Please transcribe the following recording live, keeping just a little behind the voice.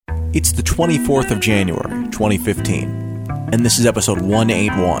It's the 24th of January, 2015, and this is episode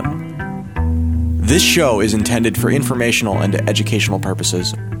 181. This show is intended for informational and educational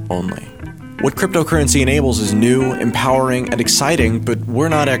purposes only. What cryptocurrency enables is new, empowering, and exciting, but we're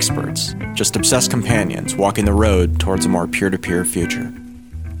not experts, just obsessed companions walking the road towards a more peer-to-peer future.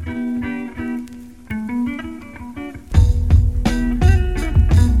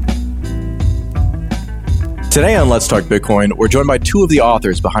 Today on Let's Talk Bitcoin, we're joined by two of the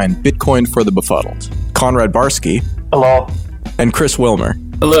authors behind Bitcoin for the Befuddled, Conrad Barsky. Hello. And Chris Wilmer.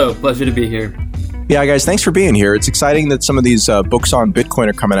 Hello, pleasure to be here. Yeah, guys, thanks for being here. It's exciting that some of these books on Bitcoin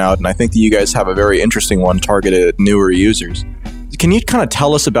are coming out, and I think that you guys have a very interesting one targeted at newer users. Can you kind of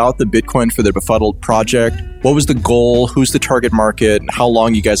tell us about the Bitcoin for the Befuddled project? What was the goal? Who's the target market? And how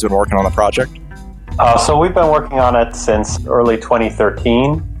long you guys have been working on the project? So we've been working on it since early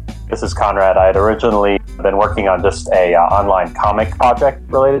 2013. This is Conrad. I had originally been working on just a online comic project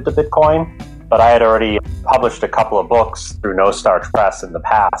related to Bitcoin, but I had already published a couple of books through No Starch Press in the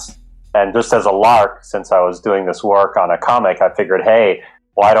past. And just as a lark, since I was doing this work on a comic, I figured, hey,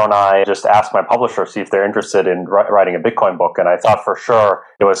 why don't I just ask my publisher, see if they're interested in writing a Bitcoin book? And I thought for sure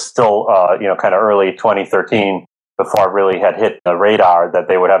it was still, kind of early 2013 before it really had hit the radar that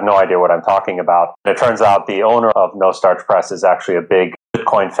they would have no idea what I'm talking about. And it turns out the owner of No Starch Press is actually a big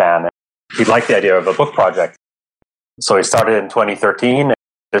Bitcoin fan. He liked the idea of a book project. So he started in 2013. It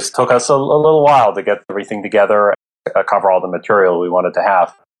just took us a little while to get everything together, cover all the material we wanted to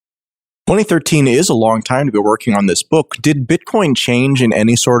have. 2013 is a long time to be working on this book. Did Bitcoin change in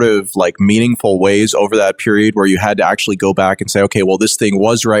any sort of meaningful ways over that period where you had to actually go back and say, okay, well, this thing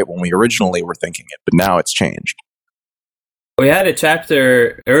was right when we originally were thinking it, but now it's changed? We had a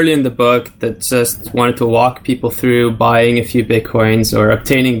chapter early in the book that just wanted to walk people through buying a few Bitcoins or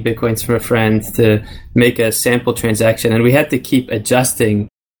obtaining Bitcoins from a friend to make a sample transaction. And we had to keep adjusting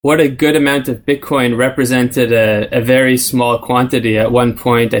what a good amount of Bitcoin represented a very small quantity. At one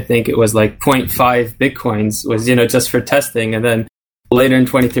point, I think it was 0.5 Bitcoins was, just for testing. And then later in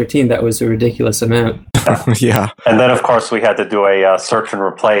 2013, that was a ridiculous amount. Yeah. And then, of course, we had to do a search and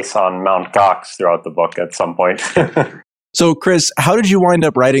replace on Mt. Gox throughout the book at some point. So, Chris, how did you wind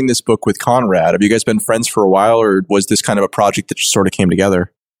up writing this book with Conrad? Have you guys been friends for a while, or was this kind of a project that just sort of came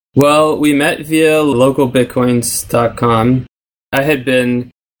together? Well, we met via localbitcoins.com. I had been,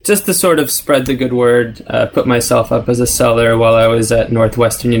 just to sort of spread the good word, put myself up as a seller while I was at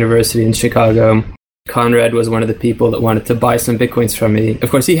Northwestern University in Chicago. Conrad was one of the people that wanted to buy some Bitcoins from me. Of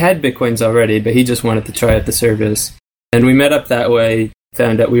course, he had Bitcoins already, but he just wanted to try out the service. And we met up that way.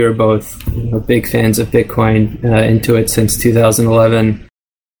 Found that we were both big fans of Bitcoin, into it since 2011.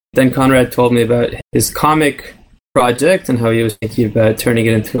 Then Conrad told me about his comic project and how he was thinking about turning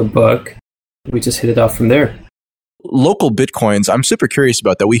it into a book. We just hit it off from there. Local Bitcoins, I'm super curious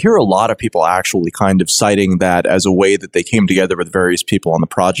about that. We hear a lot of people actually kind of citing that as a way that they came together with various people on the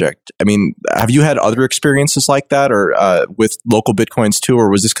project. I mean, have you had other experiences like that or with local Bitcoins too,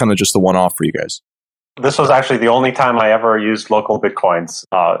 or was this kind of just the one-off for you guys? This was actually the only time I ever used local Bitcoins,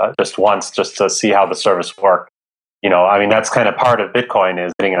 just once, just to see how the service worked. That's kind of part of Bitcoin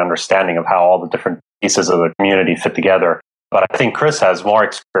is getting an understanding of how all the different pieces of the community fit together. But I think Chris has more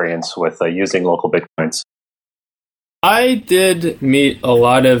experience with using local Bitcoins. I did meet a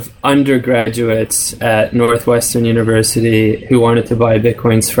lot of undergraduates at Northwestern University who wanted to buy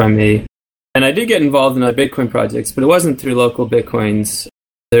Bitcoins from me. And I did get involved in other Bitcoin projects, but it wasn't through local Bitcoins.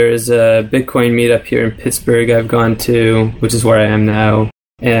 There is a Bitcoin meetup here in Pittsburgh I've gone to, which is where I am now.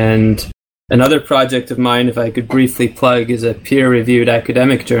 And another project of mine, if I could briefly plug, is a peer-reviewed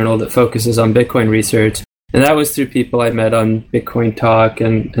academic journal that focuses on Bitcoin research. And that was through people I met on Bitcoin Talk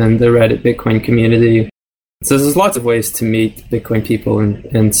and the Reddit Bitcoin community. So there's lots of ways to meet Bitcoin people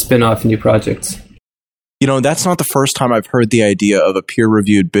and spin off new projects. That's not the first time I've heard the idea of a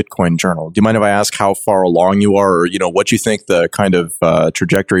peer-reviewed Bitcoin journal. Do you mind if I ask how far along you are or, what you think the kind of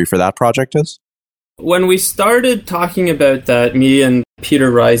trajectory for that project is? When we started talking about that, me and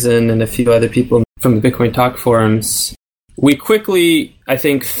Peter Risen and a few other people from the Bitcoin Talk forums, we quickly, I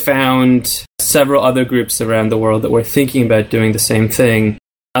think, found several other groups around the world that were thinking about doing the same thing.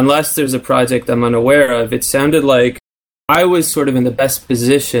 Unless there's a project I'm unaware of, it sounded like I was sort of in the best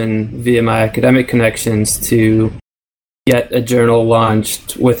position via my academic connections to get a journal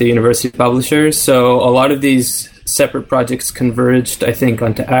launched with a university publisher. So a lot of these separate projects converged, I think,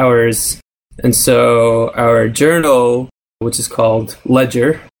 onto ours. And so our journal, which is called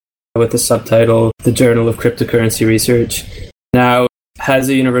Ledger, with the subtitle, The Journal of Cryptocurrency Research, now has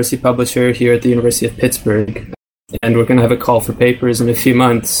a university publisher here at the University of Pittsburgh. And we're going to have a call for papers in a few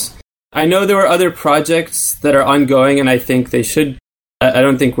months. I know there are other projects that are ongoing, and I think they should I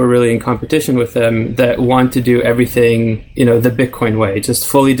don't think we're really in competition with them, that want to do everything, the Bitcoin way, just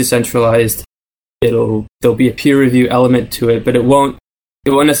fully decentralized. There'll be a peer review element to it, but it won't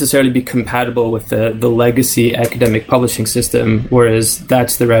necessarily be compatible with the legacy academic publishing system, whereas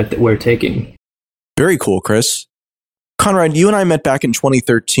that's the route that we're taking. Very cool, Chris. Conrad, you and I met back in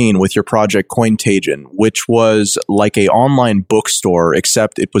 2013 with your project Cointagion, which was like an online bookstore,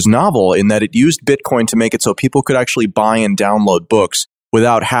 except it was novel in that it used Bitcoin to make it so people could actually buy and download books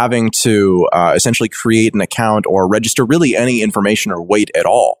without having to essentially create an account or register really any information or wait at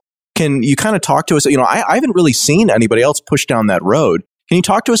all. Can you kind of talk to us? I haven't really seen anybody else push down that road. Can you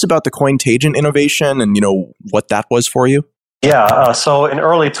talk to us about the Cointagion innovation and, what that was for you? Yeah, so in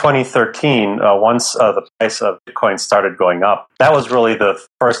early 2013, once the price of Bitcoin started going up, that was really the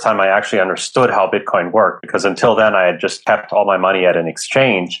first time I actually understood how Bitcoin worked, because until then I had just kept all my money at an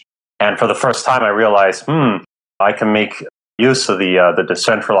exchange. And for the first time I realized, I can make use of the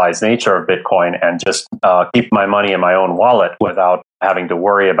decentralized nature of Bitcoin and just keep my money in my own wallet without having to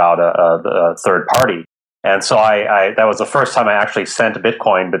worry about a third party. And so that was the first time I actually sent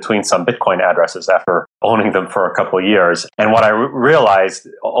Bitcoin between some Bitcoin addresses after owning them for a couple of years. And what I realized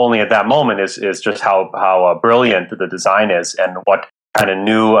only at that moment is just how brilliant the design is and what kind of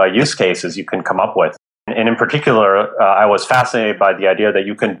new use cases you can come up with. And in particular, I was fascinated by the idea that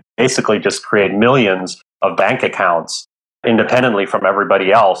you can basically just create millions of bank accounts independently from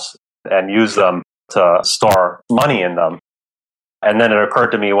everybody else and use them to store money in them. And then it occurred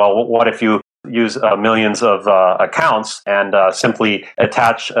to me, well, what if you use millions of accounts and simply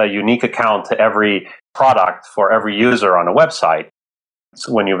attach a unique account to every product for every user on a website?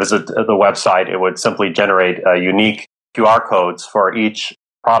 So when you visit the website, it would simply generate unique QR codes for each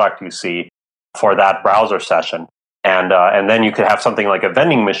product you see for that browser session. And then you could have something like a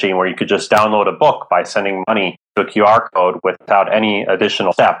vending machine where you could just download a book by sending money to a QR code without any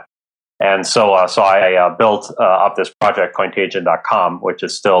additional step. And so I built up this project, Cointagion.com, which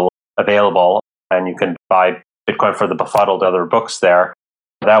is still available, and you can buy Bitcoin for the Befuddled, other books there.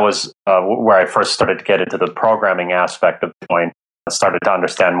 That was where I first started to get into the programming aspect of Bitcoin. I started to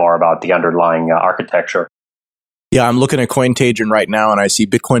understand more about the underlying architecture. Yeah, I'm looking at Cointagion right now, and I see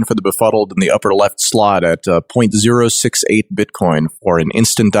Bitcoin for the Befuddled in the upper left slot at 0.068 Bitcoin for an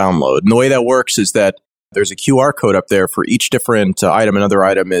instant download. And the way that works is that there's a QR code up there for each different item. Another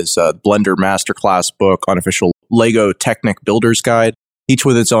item is Blender Masterclass book, unofficial Lego Technic Builder's Guide, each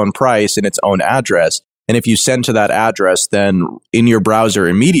with its own price and its own address. And if you send to that address, then in your browser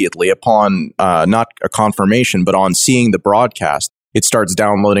immediately upon not a confirmation, but on seeing the broadcast, it starts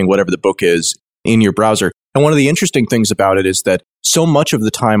downloading whatever the book is in your browser. And one of the interesting things about it is that so much of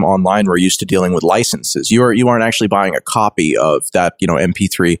the time online we're used to dealing with licenses. You aren't actually buying a copy of that,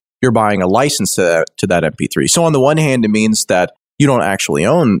 MP3. You're buying a license to that MP3. So on the one hand, it means that you don't actually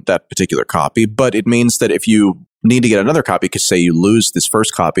own that particular copy, but it means that if you need to get another copy, because say you lose this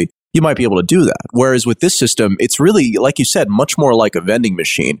first copy, you might be able to do that. Whereas with this system, it's really, like you said, much more like a vending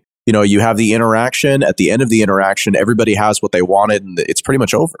machine. You have the interaction. At the end of the interaction, everybody has what they wanted, and it's pretty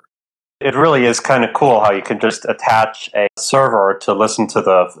much over. It really is kind of cool how you can just attach a server to listen to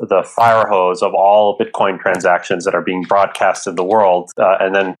the fire hose of all Bitcoin transactions that are being broadcast in the world,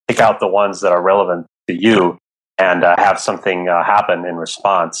 and then pick out the ones that are relevant to you and have something happen in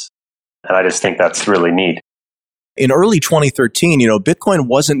response. And I just think that's really neat. In early 2013, Bitcoin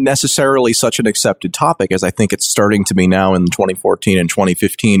wasn't necessarily such an accepted topic as I think it's starting to be now in 2014 and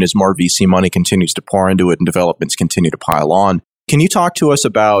 2015 as more VC money continues to pour into it and developments continue to pile on. Can you talk to us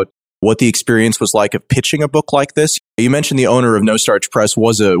about what the experience was like of pitching a book like this? You mentioned the owner of No Starch Press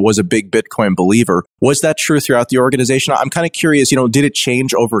was a big Bitcoin believer. Was that true throughout the organization? I'm kind of curious, did it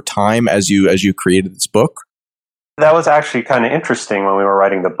change over time as you created this book? That was actually kind of interesting when we were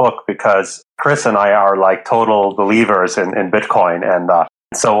writing the book, because Chris and I are like total believers in Bitcoin. And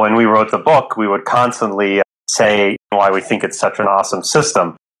so when we wrote the book, we would constantly say why we think it's such an awesome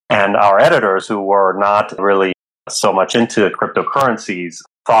system. And our editors, who were not really so much into cryptocurrencies,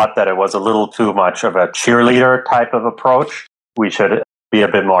 thought that it was a little too much of a cheerleader type of approach. We should be a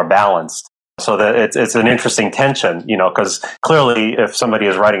bit more balanced. So that it's an interesting tension, because clearly if somebody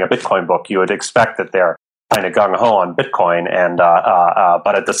is writing a Bitcoin book, you would expect that they're kind of gung-ho on Bitcoin. And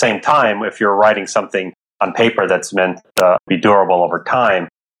but at the same time, if you're writing something on paper that's meant to be durable over time,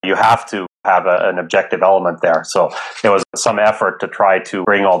 you have to have an objective element there. So there was some effort to try to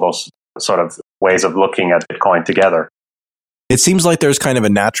bring all those sort of ways of looking at Bitcoin together. It seems like there's kind of a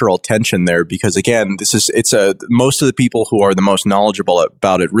natural tension there because, again, most of the people who are the most knowledgeable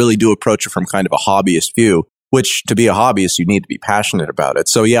about it really do approach it from kind of a hobbyist view, which to be a hobbyist, you need to be passionate about it.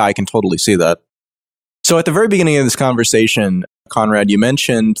 So yeah, I can totally see that. So at the very beginning of this conversation, Conrad, you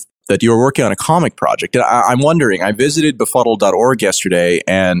mentioned that you were working on a comic project. And I'm wondering, I visited befuddled.org yesterday,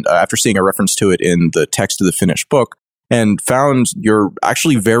 and after seeing a reference to it in the text of the finished book, and found your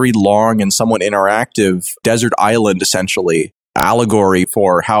actually very long and somewhat interactive desert island, essentially, allegory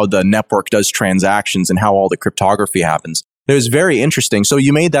for how the network does transactions and how all the cryptography happens. It was very interesting. So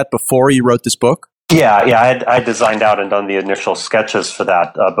you made that before you wrote this book? Yeah, I designed out and done the initial sketches for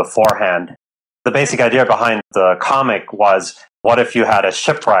that beforehand. The basic idea behind the comic was, what if you had a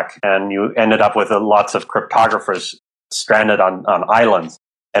shipwreck and you ended up with lots of cryptographers stranded on islands,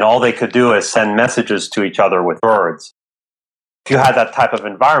 and all they could do is send messages to each other with birds? If you had that type of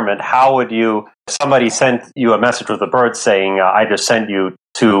environment, how would you, if somebody sent you a message with a bird saying, I just sent you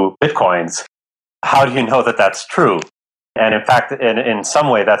 2 Bitcoins, how do you know that that's true? And in fact, in some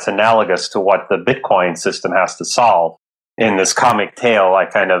way, that's analogous to what the Bitcoin system has to solve. In this comic tale, I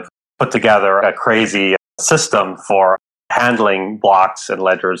kind of put together a crazy system for handling blocks and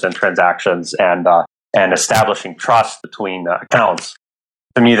ledgers and transactions and establishing trust between accounts.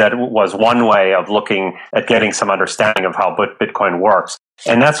 To me, that was one way of looking at getting some understanding of how Bitcoin works.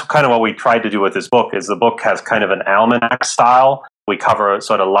 And that's kind of what we tried to do with this book, is the book has kind of an almanac style. We cover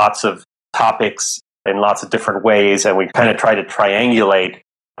sort of lots of topics in lots of different ways, and we kind of try to triangulate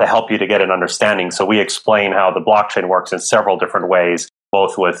to help you to get an understanding. So we explain how the blockchain works in several different ways,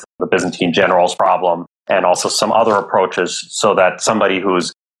 both with the Byzantine generals problem and also some other approaches, so that somebody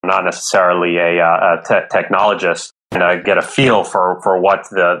who's not necessarily a technologist can get a feel for what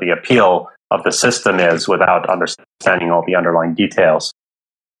the appeal of the system is without understanding all the underlying details.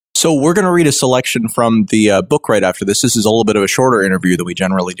 So we're going to read a selection from the book right after this. This is a little bit of a shorter interview than we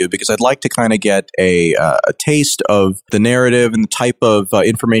generally do, because I'd like to kind of get a taste of the narrative and the type of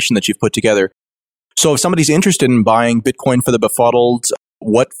information that you've put together. So if somebody's interested in buying Bitcoin for the Befuddled,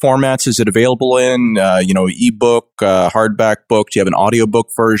 what formats is it available in? Ebook, hardback book? Do you have an audiobook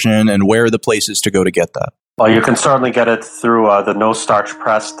version? And where are the places to go to get that? Well, you can certainly get it through the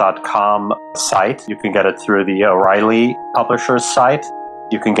nostarchpress.com site. You can get it through the O'Reilly Publishers site.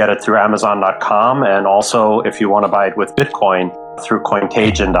 You can get it through Amazon.com, and also, if you want to buy it with Bitcoin, through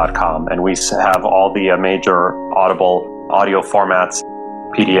Cointagion.com. And we have all the major Audible audio formats,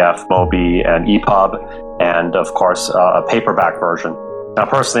 PDF, Mobi, and EPUB, and of course, a paperback version. Now,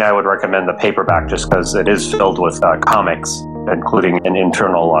 personally, I would recommend the paperback just because it is filled with comics, including an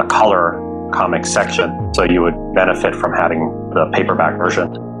internal color comic section. So you would benefit from having the paperback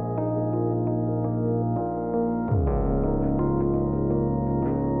version.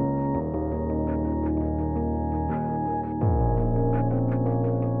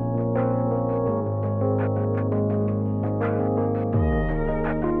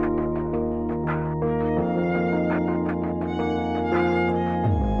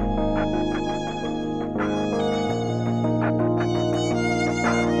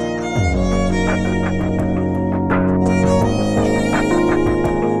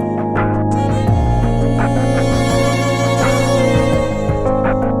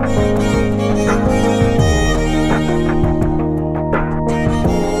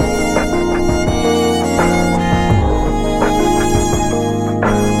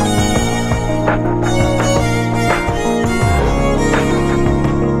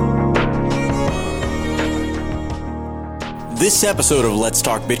 This episode of Let's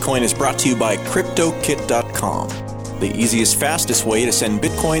Talk Bitcoin is brought to you by CryptoKit.com, the easiest, fastest way to send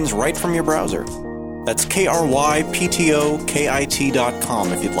Bitcoins right from your browser. That's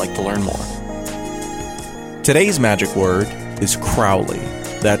KryptoKit.com if you'd like to learn more. Today's magic word is Crowley.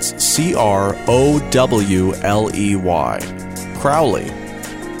 That's CROWLEY. Crowley.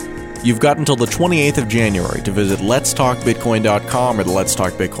 You've got until the 28th of January to visit letstalkbitcoin.com or the Let's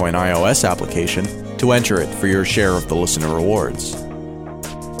Talk Bitcoin iOS application to enter it for your share of the listener rewards.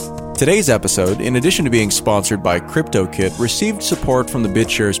 Today's episode, in addition to being sponsored by CryptoKit, received support from the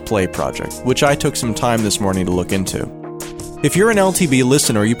BitShares Play project, which I took some time this morning to look into. If you're an LTB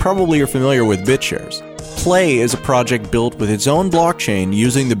listener, you probably are familiar with BitShares. Play is a project built with its own blockchain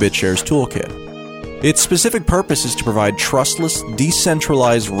using the BitShares toolkit. Its specific purpose is to provide trustless,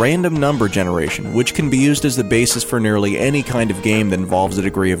 decentralized random number generation, which can be used as the basis for nearly any kind of game that involves a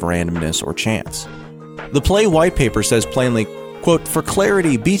degree of randomness or chance. The Play white paper says plainly, quote, "For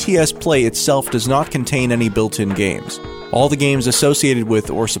clarity, BTS Play itself does not contain any built-in games. All the games associated with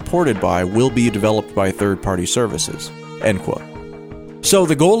or supported by will be developed by third-party services," end quote. So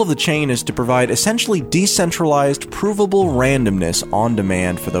the goal of the chain is to provide essentially decentralized, provable randomness on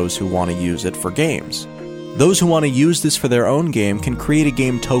demand for those who want to use it for games. Those who want to use this for their own game can create a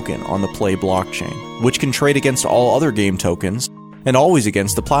game token on the Play blockchain, which can trade against all other game tokens and always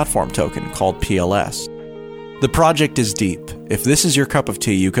against the platform token called PLS. The project is deep. If this is your cup of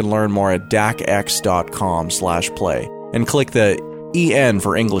tea, you can learn more at dacx.com/play and click the EN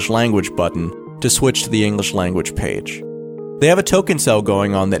for English language button to switch to the English language page. They have a token sale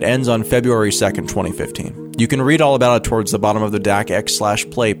going on that ends on February 2nd, 2015. You can read all about it towards the bottom of the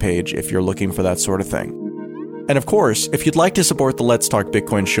DACX/play page if you're looking for that sort of thing. And of course, if you'd like to support the Let's Talk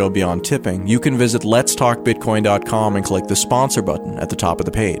Bitcoin show beyond tipping, you can visit letstalkbitcoin.com and click the sponsor button at the top of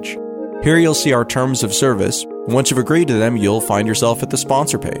the page. Here you'll see our terms of service. Once you've agreed to them, you'll find yourself at the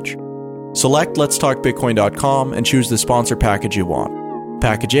sponsor page. Select letstalkbitcoin.com and choose the sponsor package you want.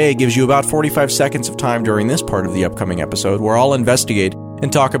 Package A gives you about 45 seconds of time during this part of the upcoming episode where I'll investigate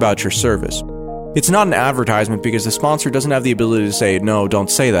and talk about your service. It's not an advertisement because the sponsor doesn't have the ability to say, no, don't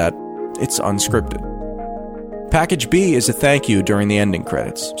say that. It's unscripted. Package B is a thank you during the ending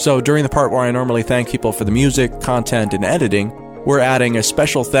credits. So during the part where I normally thank people for the music, content, and editing, we're adding a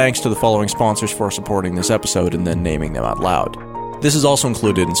special thanks to the following sponsors for supporting this episode and then naming them out loud. This is also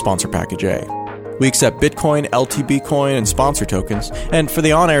included in Sponsor Package A. We accept Bitcoin, LTB coin, and sponsor tokens, and for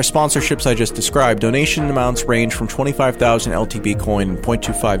the on-air sponsorships I just described, donation amounts range from 25,000 LTB coin and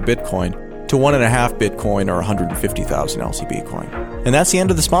 0.25 Bitcoin to 1.5 Bitcoin or 150,000 LTB coin. And that's the end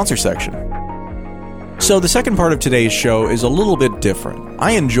of the sponsor section. So the second part of today's show is a little bit different.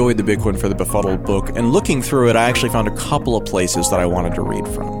 I enjoyed the Bitcoin for the Befuddled book, and looking through it, I actually found a couple of places that I wanted to read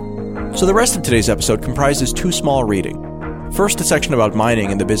from. So the rest of today's episode comprises two small readings. First, a section about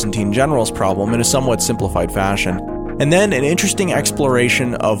mining and the Byzantine generals problem in a somewhat simplified fashion, and then an interesting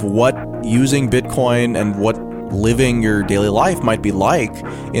exploration of what using Bitcoin and what living your daily life might be like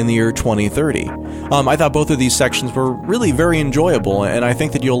in the year 2030. I thought both of these sections were really very enjoyable, and I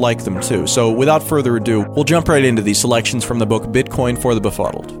think that you'll like them too. So without further ado, we'll jump right into these selections from the book Bitcoin for the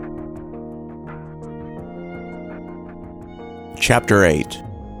Befuddled. Chapter 8.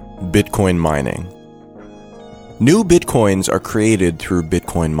 Bitcoin Mining. New Bitcoins are created through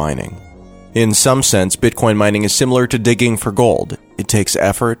Bitcoin mining. In some sense, Bitcoin mining is similar to digging for gold. It takes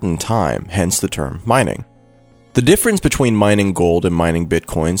effort and time, hence the term mining. The difference between mining gold and mining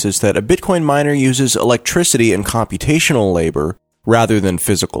Bitcoins is that a Bitcoin miner uses electricity and computational labor rather than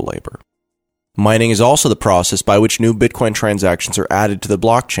physical labor. Mining is also the process by which new Bitcoin transactions are added to the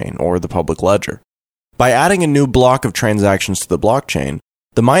blockchain or the public ledger. By adding a new block of transactions to the blockchain,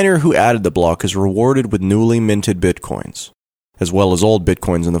 the miner who added the block is rewarded with newly minted Bitcoins, as well as old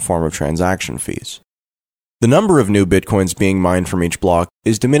Bitcoins in the form of transaction fees. The number of new Bitcoins being mined from each block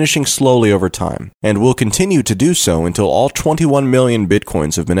is diminishing slowly over time, and will continue to do so until all 21 million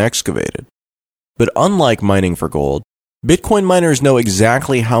Bitcoins have been excavated. But unlike mining for gold, Bitcoin miners know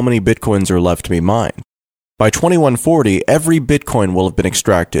exactly how many Bitcoins are left to be mined. By 2140, every Bitcoin will have been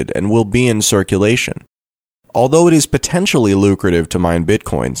extracted and will be in circulation. Although it is potentially lucrative to mine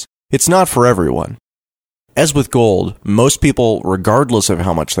Bitcoins, it's not for everyone. As with gold, most people, regardless of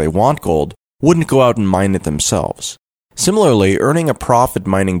how much they want gold, wouldn't go out and mine it themselves. Similarly, earning a profit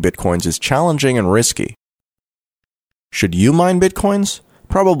mining Bitcoins is challenging and risky. Should you mine Bitcoins?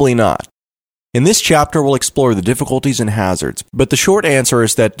 Probably not. In this chapter, we'll explore the difficulties and hazards, but the short answer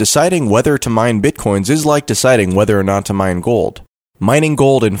is that deciding whether to mine Bitcoins is like deciding whether or not to mine gold. Mining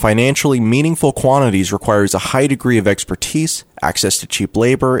gold in financially meaningful quantities requires a high degree of expertise, access to cheap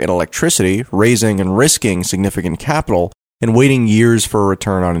labor and electricity, raising and risking significant capital, and waiting years for a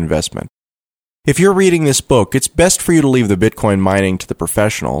return on investment. If you're reading this book, it's best for you to leave the Bitcoin mining to the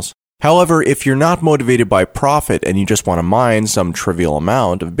professionals. However, if you're not motivated by profit and you just want to mine some trivial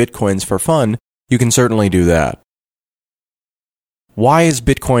amount of Bitcoins for fun, you can certainly do that. Why is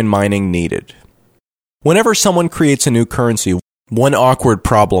Bitcoin mining needed? Whenever someone creates a new currency, one awkward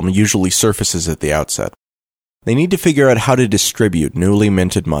problem usually surfaces at the outset. They need to figure out how to distribute newly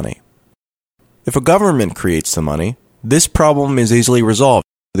minted money. If a government creates the money, this problem is easily resolved.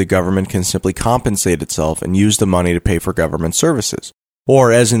 The government can simply compensate itself and use the money to pay for government services.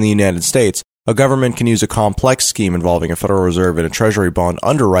 Or, as in the United States, a government can use a complex scheme involving a Federal Reserve and a Treasury bond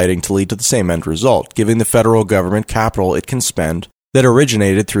underwriting to lead to the same end result, giving the federal government capital it can spend that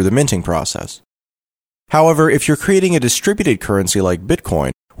originated through the minting process. However, if you're creating a distributed currency like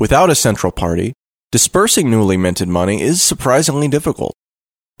Bitcoin without a central party, dispersing newly minted money is surprisingly difficult.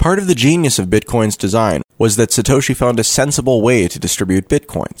 Part of the genius of Bitcoin's design was that Satoshi found a sensible way to distribute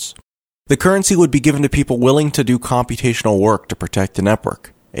Bitcoins. The currency would be given to people willing to do computational work to protect the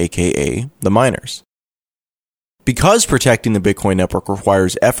network, aka the miners. Because protecting the Bitcoin network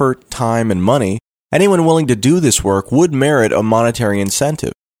requires effort, time, and money, anyone willing to do this work would merit a monetary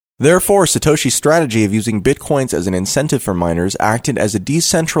incentive. Therefore, Satoshi's strategy of using Bitcoins as an incentive for miners acted as a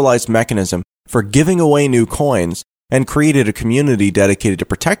decentralized mechanism for giving away new coins and created a community dedicated to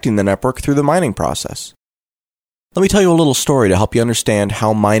protecting the network through the mining process. Let me tell you a little story to help you understand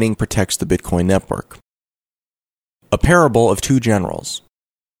how mining protects the Bitcoin network. A parable of two generals.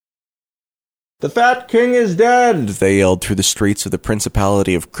 "The fat king is dead," they yelled through the streets of the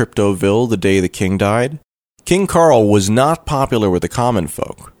Principality of Cryptoville the day the king died. King Carl was not popular with the common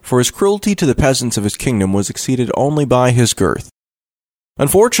folk, for his cruelty to the peasants of his kingdom was exceeded only by his girth.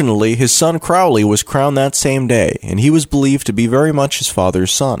 Unfortunately, his son Crowley was crowned that same day, and he was believed to be very much his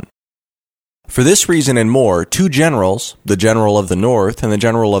father's son. For this reason and more, two generals, the general of the North and the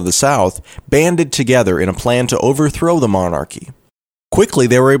general of the South, banded together in a plan to overthrow the monarchy. Quickly,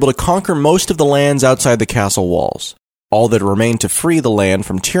 they were able to conquer most of the lands outside the castle walls. All that remained to free the land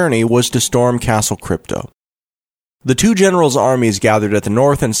from tyranny was to storm Castle Crypto. The two generals' armies gathered at the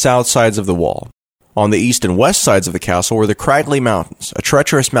north and south sides of the wall. On the east and west sides of the castle were the Craggley Mountains, a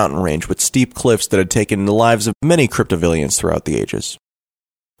treacherous mountain range with steep cliffs that had taken the lives of many Cryptovillians throughout the ages.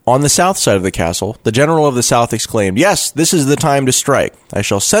 On the south side of the castle, the general of the south exclaimed, "Yes, this is the time to strike. I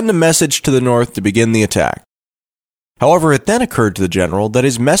shall send a message to the north to begin the attack." However, it then occurred to the general that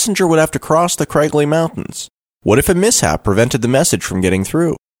his messenger would have to cross the Craggley Mountains. What if a mishap prevented the message from getting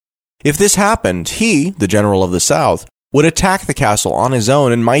through? If this happened, he, the general of the south, would attack the castle on his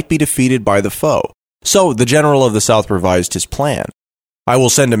own and might be defeated by the foe. So the general of the south revised his plan. "I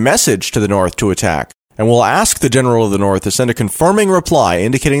will send a message to the north to attack, and will ask the general of the north to send a confirming reply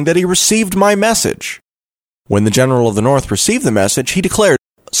indicating that he received my message." When the general of the north received the message, he declared,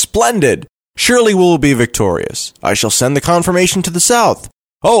 "Splendid! Surely we will be victorious. I shall send the confirmation to the south.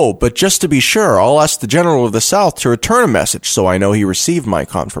 Oh, but just to be sure, I'll ask the general of the south to return a message so I know he received my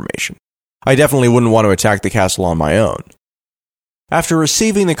confirmation. I definitely wouldn't want to attack the castle on my own." After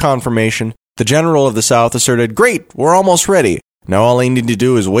receiving the confirmation, the general of the south asserted, "Great, we're almost ready. Now all I need to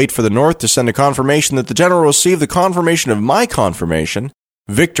do is wait for the north to send a confirmation that the general received the confirmation of my confirmation.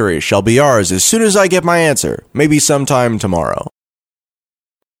 Victory shall be ours as soon as I get my answer, maybe sometime tomorrow."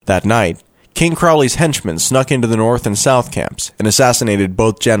 That night, King Crowley's henchmen snuck into the north and south camps and assassinated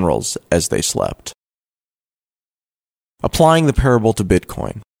both generals as they slept. Applying the parable to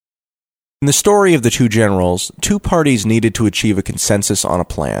Bitcoin. In the story of the two generals, two parties needed to achieve a consensus on a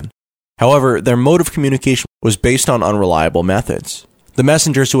plan. However, their mode of communication was based on unreliable methods, the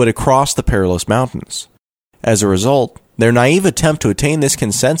messengers who had crossed the perilous mountains. As a result, their naive attempt to attain this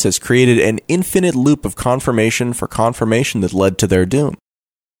consensus created an infinite loop of confirmation for confirmation that led to their doom.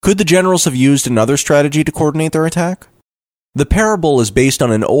 Could the generals have used another strategy to coordinate their attack? The parable is based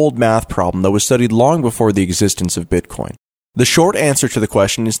on an old math problem that was studied long before the existence of Bitcoin. The short answer to the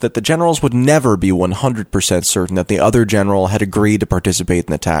question is that the generals would never be 100% certain that the other general had agreed to participate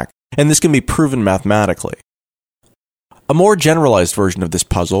in the attack, and this can be proven mathematically. A more generalized version of this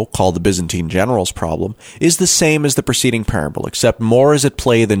puzzle, called the Byzantine generals problem, is the same as the preceding parable, except more is at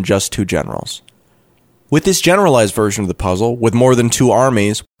play than just two generals. With this generalized version of the puzzle, with more than two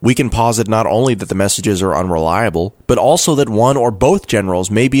armies, we can posit not only that the messages are unreliable, but also that one or both generals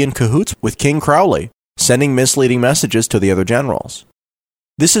may be in cahoots with King Crowley, sending misleading messages to the other generals.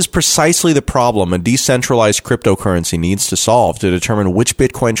 This is precisely the problem a decentralized cryptocurrency needs to solve to determine which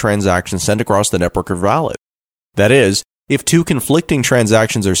Bitcoin transactions sent across the network are valid. That is, if two conflicting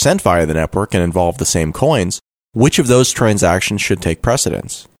transactions are sent via the network and involve the same coins, which of those transactions should take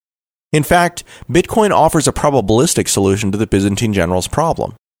precedence? In fact, Bitcoin offers a probabilistic solution to the Byzantine generals'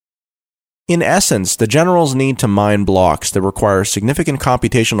 problem. In essence, the generals need to mine blocks that require significant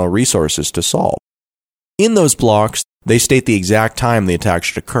computational resources to solve. In those blocks, they state the exact time the attack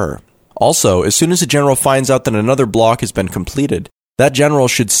should occur. Also, as soon as a general finds out that another block has been completed, that general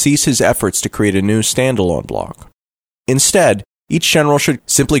should cease his efforts to create a new standalone block. Instead, each general should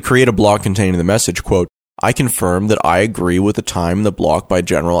simply create a block containing the message, quote, "I confirm that I agree with the time in the block by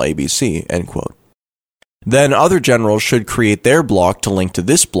General ABC," end quote. Then other generals should create their block to link to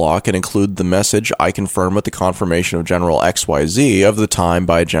this block and include the message, "I confirm with the confirmation of General XYZ of the time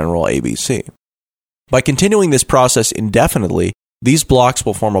by General ABC." By continuing this process indefinitely, these blocks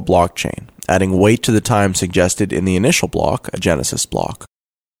will form a blockchain, adding weight to the time suggested in the initial block, a genesis block.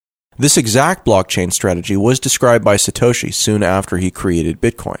 This exact blockchain strategy was described by Satoshi soon after he created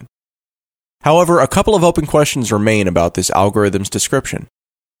Bitcoin. However, a couple of open questions remain about this algorithm's description.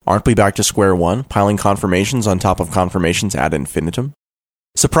 Aren't we back to square one, piling confirmations on top of confirmations ad infinitum?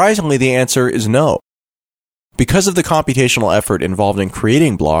 Surprisingly, the answer is no. Because of the computational effort involved in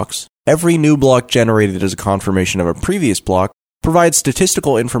creating blocks, every new block generated as a confirmation of a previous block provides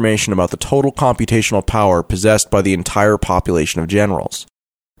statistical information about the total computational power possessed by the entire population of generals.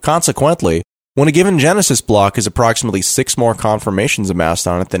 Consequently, when a given genesis block has approximately 6 more confirmations amassed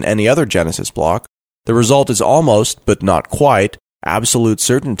on it than any other genesis block, the result is almost, but not quite, absolute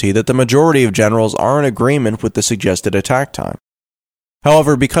certainty that the majority of generals are in agreement with the suggested attack time.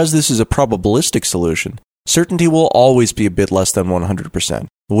 However, because this is a probabilistic solution, certainty will always be a bit less than 100%,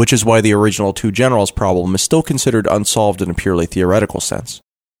 which is why the original two generals problem is still considered unsolved in a purely theoretical sense.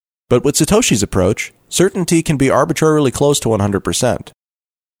 But with Satoshi's approach, certainty can be arbitrarily close to 100%.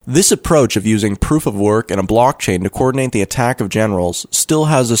 This approach of using proof of work and a blockchain to coordinate the attack of generals still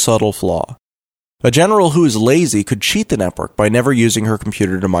has a subtle flaw. A general who is lazy could cheat the network by never using her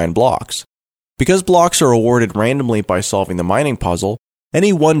computer to mine blocks. Because blocks are awarded randomly by solving the mining puzzle,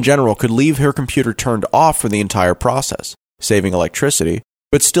 any one general could leave her computer turned off for the entire process, saving electricity,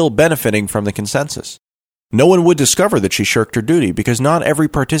 but still benefiting from the consensus. No one would discover that she shirked her duty because not every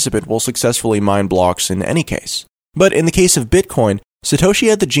participant will successfully mine blocks in any case. But in the case of Bitcoin, Satoshi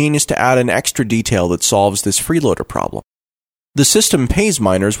had the genius to add an extra detail that solves this freeloader problem. The system pays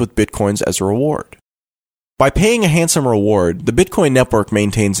miners with Bitcoins as a reward. By paying a handsome reward, the Bitcoin network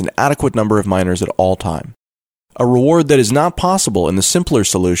maintains an adequate number of miners at all time. A reward that is not possible in the simpler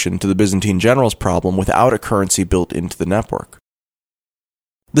solution to the Byzantine generals problem without a currency built into the network.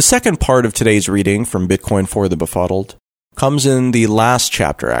 The second part of today's reading from Bitcoin for the Befuddled comes in the last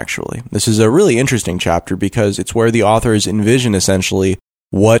chapter, actually. This is a really interesting chapter because it's where the authors envision essentially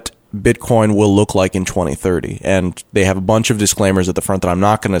what Bitcoin will look like in 2030. And they have a bunch of disclaimers at the front that I'm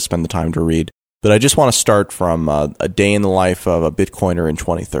not going to spend the time to read, but I just want to start from a day in the life of a Bitcoiner in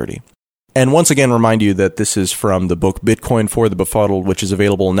 2030. And once again, remind you that this is from the book Bitcoin for the Befuddled, which is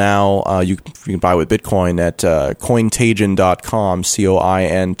available now. You can buy with Bitcoin at cointagion.com,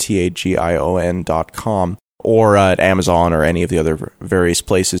 cointagion.com, or at Amazon or any of the other various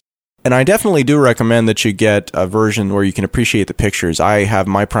places. And I definitely do recommend that you get a version where you can appreciate the pictures. I have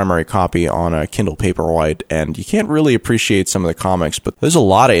my primary copy on a Kindle Paperwhite, and you can't really appreciate some of the comics, but there's a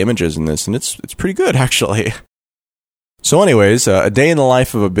lot of images in this, and it's pretty good, actually. So anyways, a day in the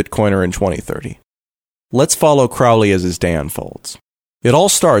life of a Bitcoiner in 2030. Let's follow Crowley as his day unfolds. It all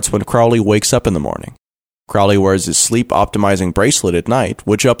starts when Crowley wakes up in the morning. Crowley wears his sleep-optimizing bracelet at night,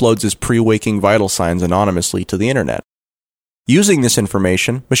 which uploads his pre-waking vital signs anonymously to the internet. Using this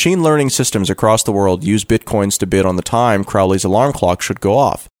information, machine learning systems across the world use Bitcoins to bid on the time Crowley's alarm clock should go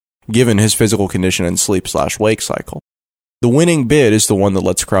off, given his physical condition and sleep/wake cycle. The winning bid is the one that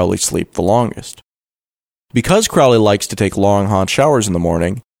lets Crowley sleep the longest. Because Crowley likes to take long, hot showers in the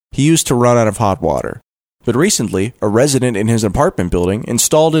morning, he used to run out of hot water. But recently, a resident in his apartment building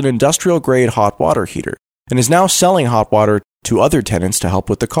installed an industrial-grade hot water heater and is now selling hot water to other tenants to help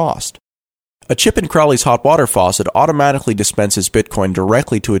with the cost. A chip in Crowley's hot water faucet automatically dispenses Bitcoin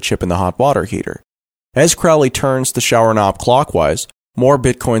directly to a chip in the hot water heater. As Crowley turns the shower knob clockwise, more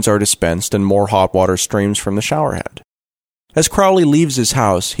Bitcoins are dispensed and more hot water streams from the showerhead. As Crowley leaves his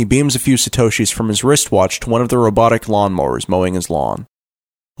house, he beams a few Satoshis from his wristwatch to one of the robotic lawnmowers mowing his lawn.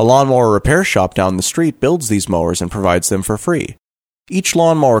 A lawnmower repair shop down the street builds these mowers and provides them for free. Each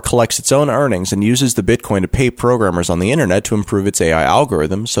lawnmower collects its own earnings and uses the Bitcoin to pay programmers on the internet to improve its AI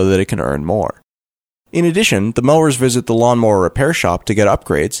algorithm so that it can earn more. In addition, the mowers visit the lawnmower repair shop to get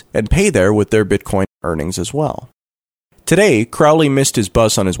upgrades and pay there with their Bitcoin earnings as well. Today, Crowley missed his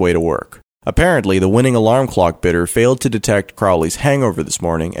bus on his way to work. Apparently, the winning alarm clock bidder failed to detect Crowley's hangover this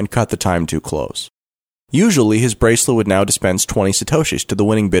morning and cut the time too close. Usually, his bracelet would now dispense 20 Satoshis to the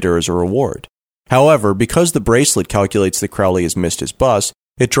winning bidder as a reward. However, because the bracelet calculates that Crowley has missed his bus,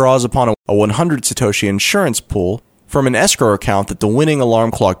 it draws upon a 100 Satoshi insurance pool from an escrow account that the winning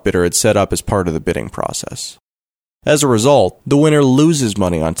alarm clock bidder had set up as part of the bidding process. As a result, the winner loses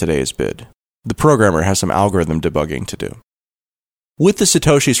money on today's bid. The programmer has some algorithm debugging to do. With the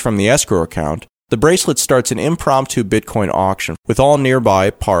Satoshis from the escrow account, the bracelet starts an impromptu Bitcoin auction with all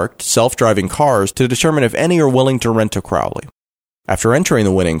nearby, parked, self-driving cars to determine if any are willing to rent to Crowley. After entering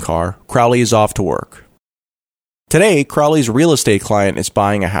the winning car, Crowley is off to work. Today, Crowley's real estate client is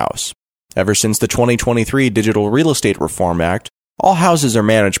buying a house. Ever since the 2023 Digital Real Estate Reform Act, all houses are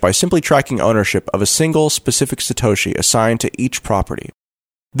managed by simply tracking ownership of a single specific Satoshi assigned to each property.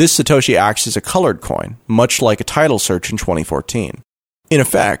 This Satoshi acts as a colored coin, much like a title search in 2014. In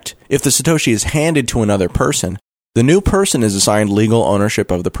effect, if the Satoshi is handed to another person, the new person is assigned legal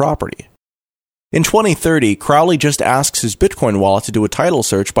ownership of the property. In 2030, Crowley just asks his Bitcoin wallet to do a title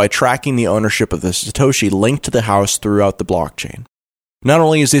search by tracking the ownership of the Satoshi linked to the house throughout the blockchain. Not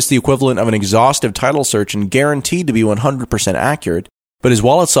only is this the equivalent of an exhaustive title search and guaranteed to be 100% accurate, but his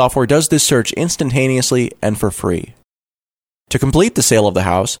wallet software does this search instantaneously and for free. To complete the sale of the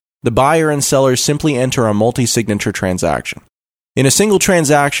house, the buyer and seller simply enter a multi-signature transaction. In a single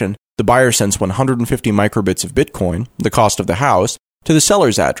transaction, the buyer sends 150 microbits of Bitcoin, the cost of the house, to the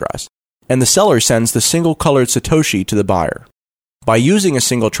seller's address, and the seller sends the single-colored Satoshi to the buyer. By using a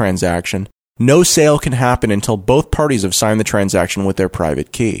single transaction, no sale can happen until both parties have signed the transaction with their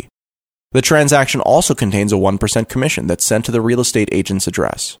private key. The transaction also contains a 1% commission that's sent to the real estate agent's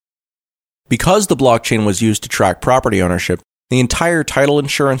address. Because the blockchain was used to track property ownership, the entire title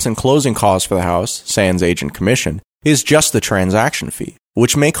insurance and closing costs for the house, sans agent commission, is just the transaction fee,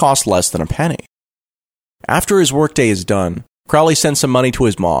 which may cost less than a penny. After his workday is done, Crowley sends some money to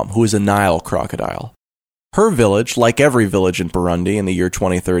his mom, who is a Nile crocodile. Her village, like every village in Burundi in the year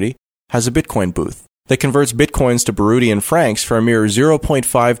 2030, has a Bitcoin booth that converts Bitcoins to Burundian francs for a mere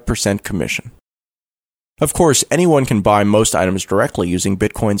 0.5% commission. Of course, anyone can buy most items directly using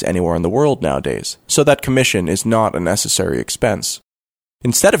Bitcoins anywhere in the world nowadays, so that commission is not a necessary expense.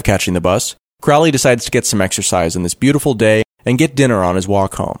 Instead of catching the bus, Crowley decides to get some exercise on this beautiful day and get dinner on his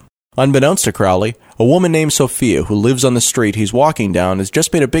walk home. Unbeknownst to Crowley, a woman named Sophia who lives on the street he's walking down has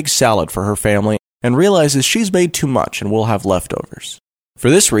just made a big salad for her family and realizes she's made too much and will have leftovers. For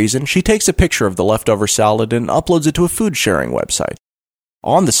this reason, she takes a picture of the leftover salad and uploads it to a food-sharing website.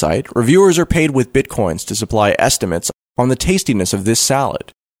 On the site, reviewers are paid with Bitcoins to supply estimates on the tastiness of this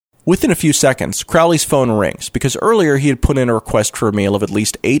salad. Within a few seconds, Crowley's phone rings because earlier he had put in a request for a meal of at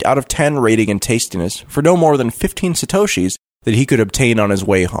least 8 out of 10 rating and tastiness for no more than 15 satoshis that he could obtain on his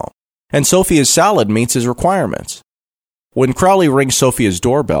way home. And Sophia's salad meets his requirements. When Crowley rings Sophia's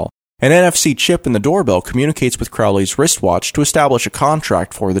doorbell, an NFC chip in the doorbell communicates with Crowley's wristwatch to establish a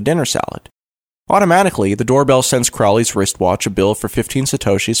contract for the dinner salad. Automatically, the doorbell sends Crowley's wristwatch a bill for 15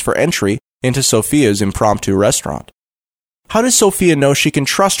 satoshis for entry into Sophia's impromptu restaurant. How does Sophia know she can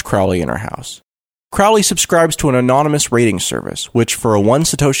trust Crowley in her house? Crowley subscribes to an anonymous rating service, which for a 1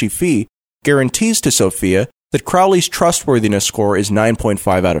 satoshi fee, guarantees to Sophia that Crowley's trustworthiness score is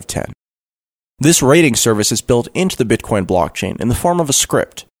 9.5 out of 10. This rating service is built into the Bitcoin blockchain in the form of a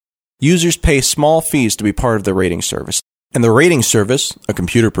script. Users pay small fees to be part of the rating service, and the rating service, a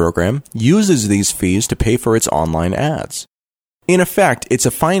computer program, uses these fees to pay for its online ads. In effect, it's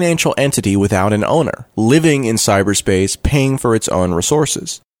a financial entity without an owner, living in cyberspace, paying for its own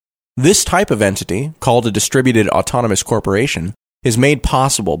resources. This type of entity, called a distributed autonomous corporation, is made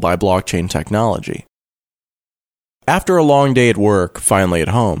possible by blockchain technology. After a long day at work, finally at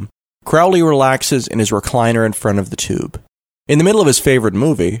home, Crowley relaxes in his recliner in front of the tube. In the middle of his favorite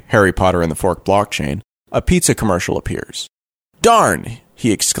movie, Harry Potter and the Forked Blockchain, a pizza commercial appears. "Darn!"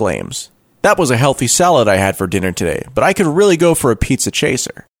 he exclaims. "That was a healthy salad I had for dinner today, but I could really go for a pizza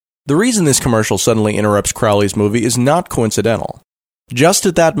chaser." The reason this commercial suddenly interrupts Crowley's movie is not coincidental. Just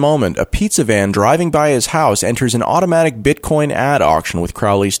at that moment, a pizza van driving by his house enters an automatic Bitcoin ad auction with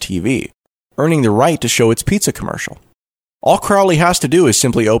Crowley's TV, earning the right to show its pizza commercial. All Crowley has to do is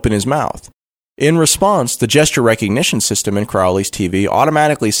simply open his mouth. In response, the gesture recognition system in Crowley's TV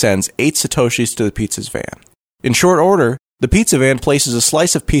automatically sends 8 satoshis to the pizza's van. In short order, the pizza van places a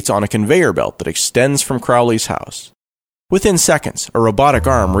slice of pizza on a conveyor belt that extends from Crowley's house. Within seconds, a robotic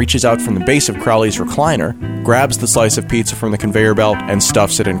arm reaches out from the base of Crowley's recliner, grabs the slice of pizza from the conveyor belt, and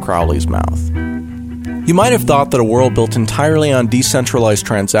stuffs it in Crowley's mouth. You might have thought that a world built entirely on decentralized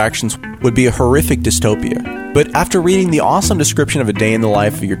transactions would be a horrific dystopia. But after reading the awesome description of a day in the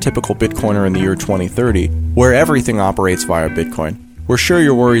life of your typical Bitcoiner in the year 2030, where everything operates via Bitcoin, we're sure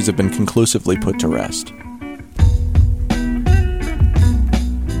your worries have been conclusively put to rest.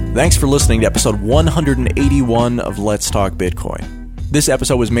 Thanks for listening to episode 181 of Let's Talk Bitcoin. This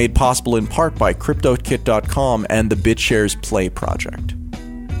episode was made possible in part by CryptoKit.com and the BitShares Play project.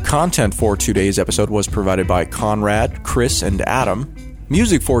 Content for today's episode was provided by Conrad, Chris, and Adam.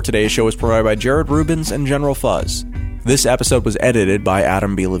 Music for today's show was provided by Jared Rubens and General Fuzz. This episode was edited by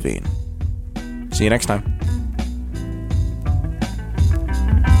Adam B. Levine. See you next time.